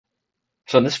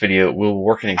So in this video, we'll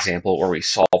work an example where we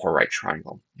solve a right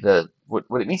triangle.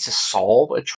 What it means to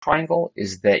solve a triangle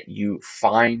is that you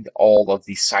find all of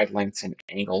the side lengths and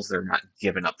angles that are not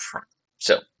given up front.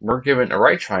 So we're given a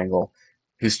right triangle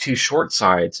whose two short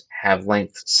sides have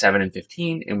length 7 and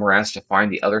 15, and we're asked to find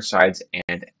the other sides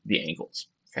and the angles.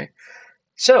 Okay,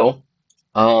 so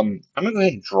I'm going to go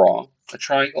ahead and draw a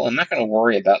triangle. I'm not going to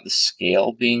worry about the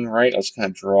scale being right. I'll just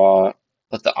kind of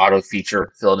let the auto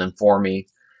feature fill it in for me.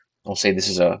 We'll say this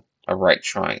is a right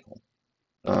triangle.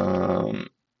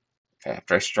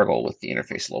 After I struggle with the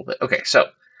interface a little bit. Okay, so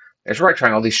there's a right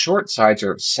triangle. These short sides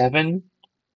are 7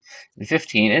 and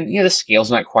 15, and the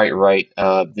scale's not quite right.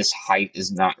 This height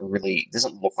is not really,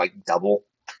 doesn't look like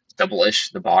double-ish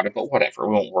the bottom, but whatever.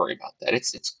 We won't worry about that.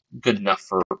 It's good enough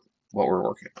for what we're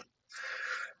working on.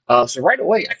 So right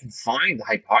away, I can find the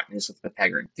hypotenuse with the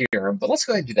Pythagorean theorem, but let's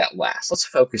go ahead and do that last. Let's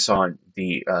focus on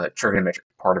the trigonometric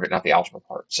part of it, not the algebra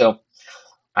part. So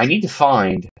I need to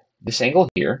find this angle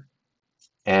here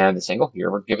and this angle here.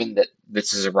 We're given that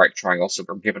this is a right triangle, so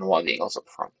we're given one of the angles up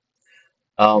front.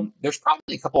 There's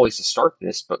probably a couple ways to start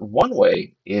this, but one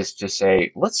way is to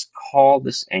say, let's call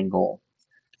this angle,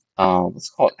 let's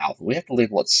call it alpha. We have to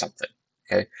label it something,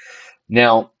 okay?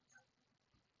 Now,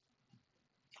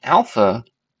 alpha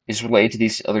is related to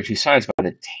these other two sides by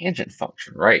the tangent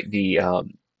function, right?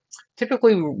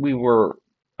 Typically we were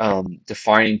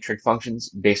defining trig functions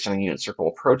based on a unit circle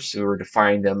approach, so we were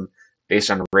defining them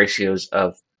based on ratios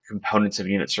of components of a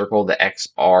unit circle, the x,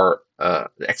 y,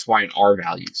 and r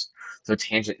values. So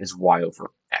tangent is y over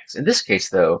x. In this case,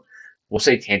 though, we'll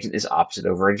say tangent is opposite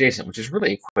over adjacent, which is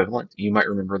really equivalent. You might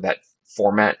remember that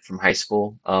format from high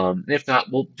school. And if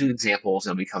not, we'll do examples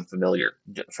and become familiar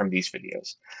from these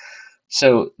videos.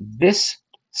 So this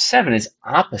 7 is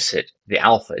opposite the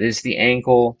alpha. It is the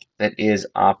angle that is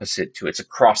opposite to it. It's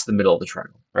across the middle of the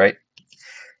triangle, right?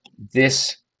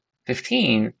 This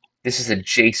 15, this is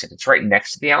adjacent. It's right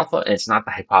next to the alpha, and it's not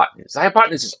the hypotenuse. The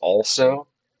hypotenuse is also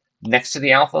next to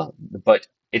the alpha, but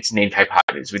it's named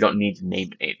hypotenuse. We don't need to name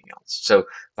it anything else. So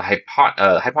the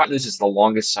hypotenuse is the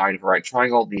longest side of a right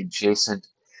triangle. The adjacent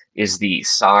is the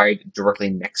side directly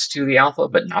next to the alpha,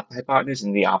 but not the hypotenuse,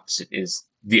 and the opposite is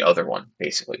the other one,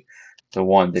 basically, the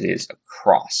one that is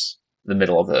across the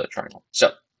middle of the triangle.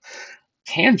 So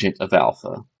tangent of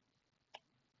alpha,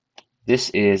 this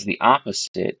is the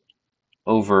opposite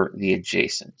over the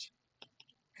adjacent.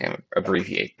 Okay, I'm going to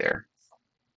abbreviate there.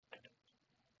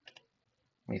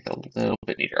 Make it a little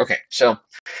bit neater. Okay, so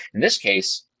in this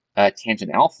case, tangent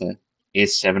alpha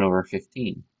is 7 over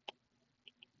 15.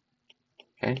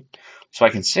 Okay, so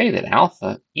I can say that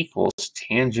alpha equals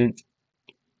tangent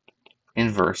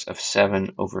inverse of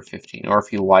 7 over 15. Or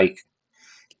if you like,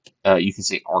 you can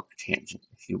say arctangent.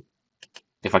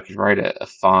 If I could write a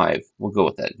 5, we'll go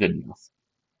with that. Good enough.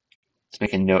 Let's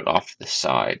make a note off to the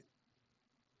side.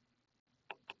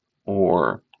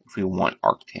 Or if we want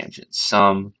arctangent,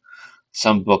 some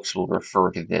books will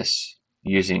refer to this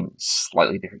using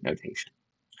slightly different notation.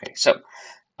 Okay, so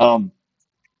I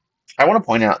want to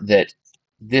point out that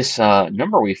this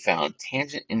number we found,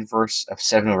 tangent inverse of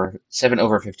 7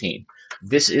 over 15,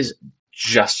 this is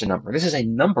just a number. This is a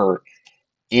number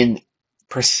in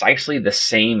precisely the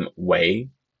same way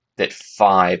that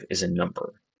 5 is a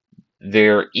number.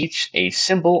 They're each a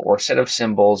symbol or set of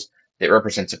symbols that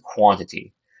represents a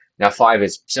quantity. Now 5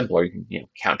 is simpler. You can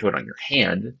count to it on your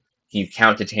hand. Can you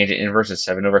count to tangent inverse of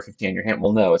 7 over 15 on your hand?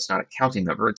 Well, no, it's not a counting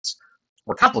number. It's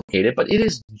more complicated, but it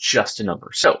is just a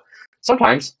number. So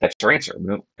sometimes that's our answer. We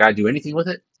don't got to do anything with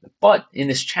it. But in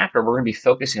this chapter, we're going to be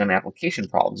focusing on application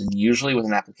problems. And usually with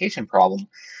an application problem,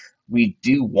 we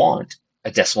do want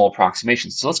a decimal approximation.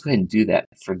 So let's go ahead and do that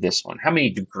for this one. How many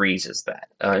degrees is that?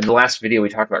 In the last video, we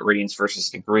talked about radians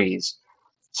versus degrees.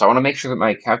 So I want to make sure that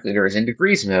my calculator is in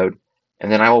degrees mode,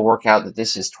 and then I will work out that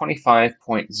this is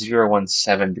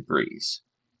 25.017 degrees,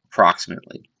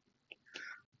 approximately.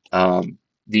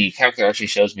 The calculator actually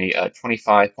shows me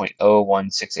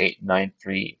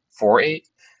 25.01689348,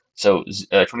 so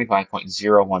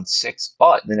 25.016,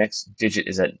 but the next digit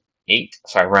is at 8,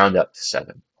 so I round up to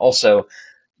 7. Also,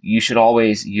 you should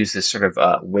always use this sort of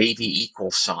wavy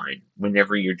equal sign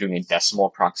whenever you're doing a decimal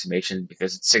approximation,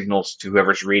 because it signals to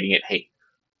whoever's reading it, hey,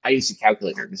 I use a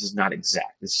calculator. This is not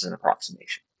exact. This is an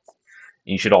approximation.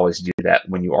 And you should always do that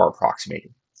when you are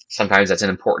approximating. Sometimes that's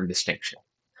an important distinction,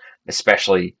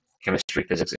 especially chemistry,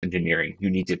 physics, engineering.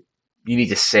 You need to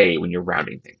say when you're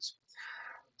rounding things.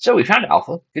 So we found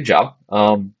alpha. Good job.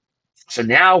 So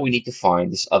now we need to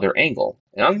find this other angle.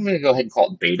 And I'm going to go ahead and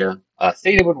call it beta.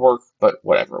 Theta would work, but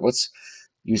whatever. Let's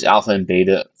use alpha and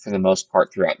beta for the most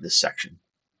part throughout this section.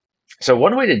 So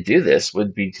one way to do this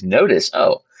would be to notice,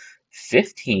 oh,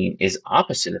 15 is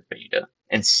opposite of beta,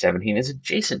 and 17 is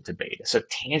adjacent to beta. So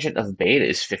tangent of beta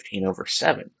is 15 over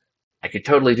 7. I could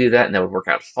totally do that, and that would work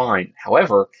out fine.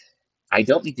 However, I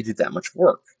don't need to do that much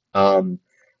work.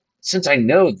 Since I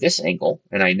know this angle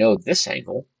and I know this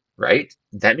angle, right,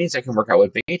 that means I can work out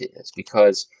what beta is,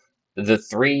 because the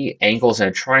three angles in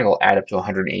a triangle add up to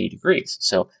 180 degrees.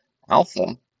 So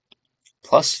alpha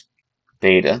plus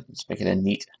beta, let's make it a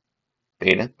neat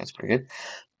beta, that's pretty good,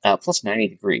 plus 90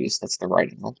 degrees, that's the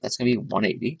right angle, that's going to be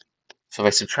 180. So if I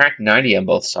subtract 90 on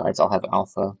both sides, I'll have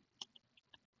alpha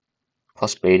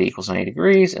plus beta equals 90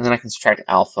 degrees, and then I can subtract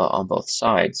alpha on both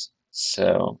sides.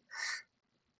 So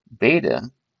beta,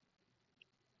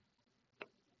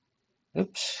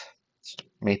 oops, let's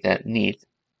make that neat,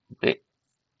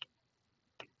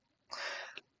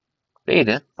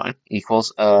 beta, fine,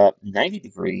 equals 90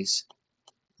 degrees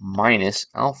minus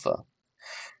alpha.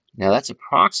 Now that's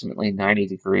approximately 90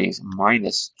 degrees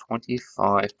minus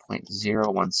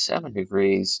 25.017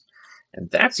 degrees, and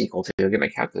that's equal to, I'll get my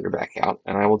calculator back out,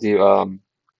 and I will do,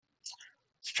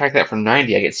 subtract that from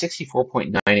 90, I get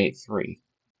 64.983.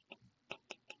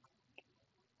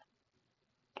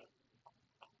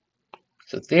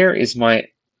 So there is my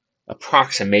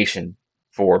approximation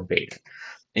for beta.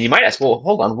 And you might ask, well,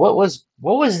 hold on, what was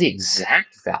the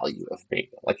exact value of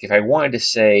beta? Like if I wanted to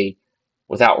say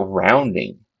without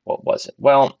rounding, what was it?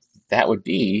 Well, that would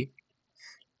be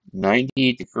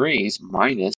 90 degrees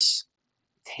minus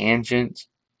tangent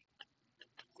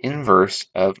inverse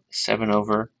of 7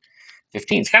 over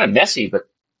 15. It's kind of messy, but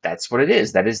that's what it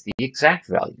is. That is the exact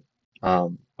value.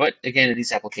 But again, in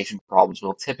these application problems,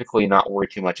 we'll typically not worry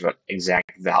too much about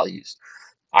exact values.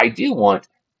 I do want,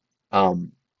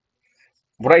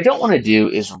 what I don't want to do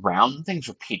is round things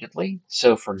repeatedly.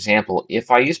 So for example,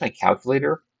 if I use my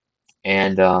calculator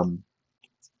and,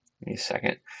 give me a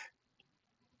second.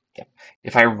 Yeah.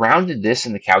 If I rounded this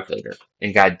in the calculator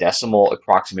and got a decimal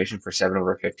approximation for 7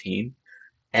 over 15,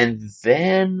 and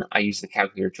then I use the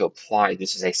calculator to apply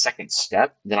this as a second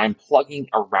step, then I'm plugging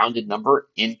a rounded number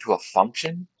into a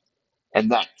function,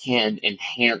 and that can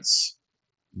enhance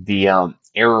the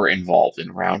error involved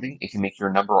in rounding. It can make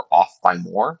your number off by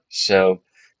more. So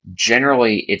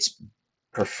generally, it's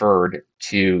preferred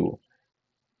to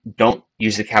don't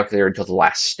use the calculator until the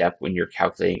last step when you're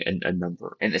calculating a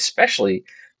number. And especially,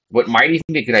 what might even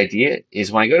be a good idea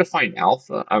is when I go to find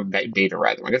alpha, beta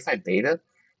rather, when I go to find beta,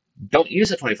 don't use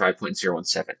the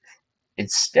 25.017.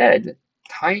 Instead,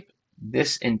 type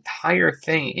this entire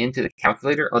thing into the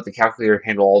calculator, let the calculator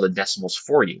handle all the decimals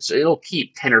for you. So it'll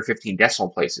keep 10 or 15 decimal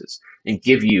places and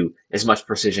give you as much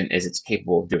precision as it's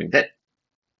capable of doing. That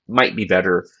might be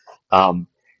better.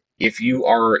 If you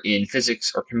are in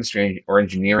physics or chemistry or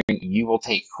engineering, you will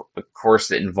take a course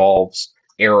that involves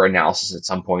error analysis at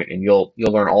some point, and you'll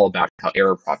learn all about how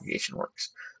error propagation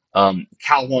works.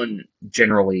 Cal 1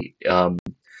 generally,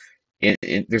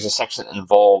 there's a section that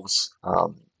involves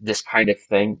this kind of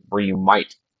thing where you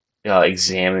might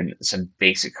examine some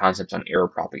basic concepts on error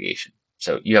propagation.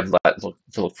 So you have that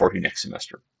to look forward to next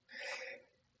semester.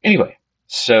 Anyway,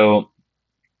 so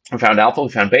we found alpha, we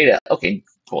found beta. Okay,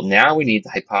 cool. Now we need the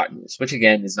hypotenuse, which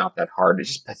again is not that hard.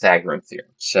 It's just Pythagorean theorem.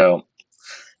 So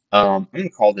I'm going to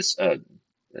call this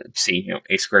C,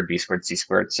 a squared, b squared, c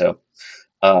squared. So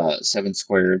 7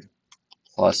 squared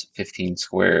plus 15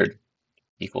 squared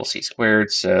equals c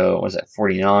squared. So what is that,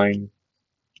 49?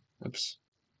 Oops.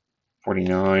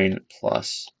 49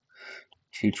 plus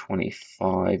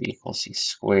 225 equals c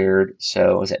squared.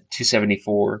 So what is that,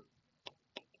 274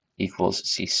 equals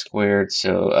c squared.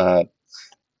 So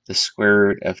the square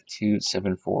root of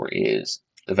 274 is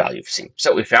the value of c.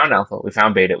 So we found alpha, we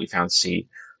found beta, we found c.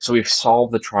 So we've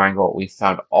solved the triangle. We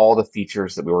found all the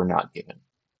features that we were not given.